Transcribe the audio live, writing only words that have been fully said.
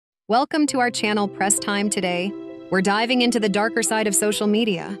Welcome to our channel Press Time today. We're diving into the darker side of social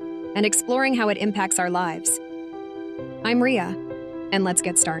media and exploring how it impacts our lives. I'm Ria, and let's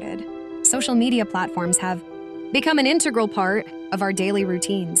get started. Social media platforms have become an integral part of our daily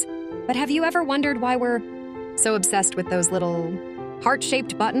routines. But have you ever wondered why we're so obsessed with those little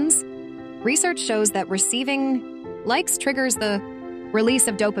heart-shaped buttons? Research shows that receiving likes triggers the release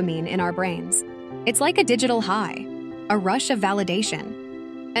of dopamine in our brains. It's like a digital high, a rush of validation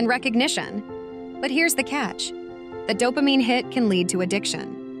and recognition. But here's the catch. The dopamine hit can lead to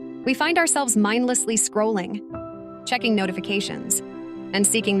addiction. We find ourselves mindlessly scrolling, checking notifications, and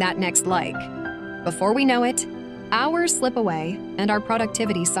seeking that next like. Before we know it, hours slip away and our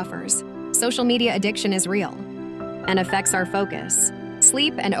productivity suffers. Social media addiction is real and affects our focus,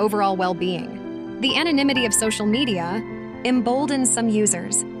 sleep, and overall well-being. The anonymity of social media emboldens some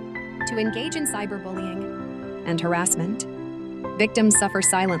users to engage in cyberbullying and harassment. Victims suffer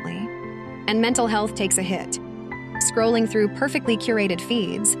silently, and mental health takes a hit. Scrolling through perfectly curated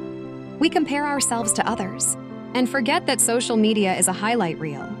feeds, we compare ourselves to others and forget that social media is a highlight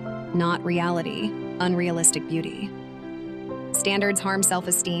reel, not reality, unrealistic beauty. Standards harm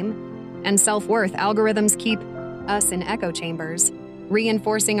self-esteem and self-worth. Algorithms keep us in echo chambers,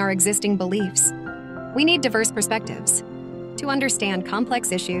 reinforcing our existing beliefs. We need diverse perspectives to understand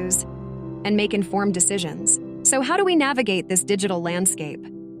complex issues and make informed decisions. So how do we navigate this digital landscape?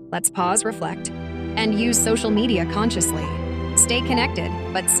 Let's pause, reflect, and use social media consciously. Stay connected,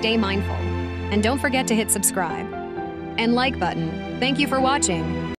 but stay mindful. And don't forget to hit subscribe and like button. Thank you for watching.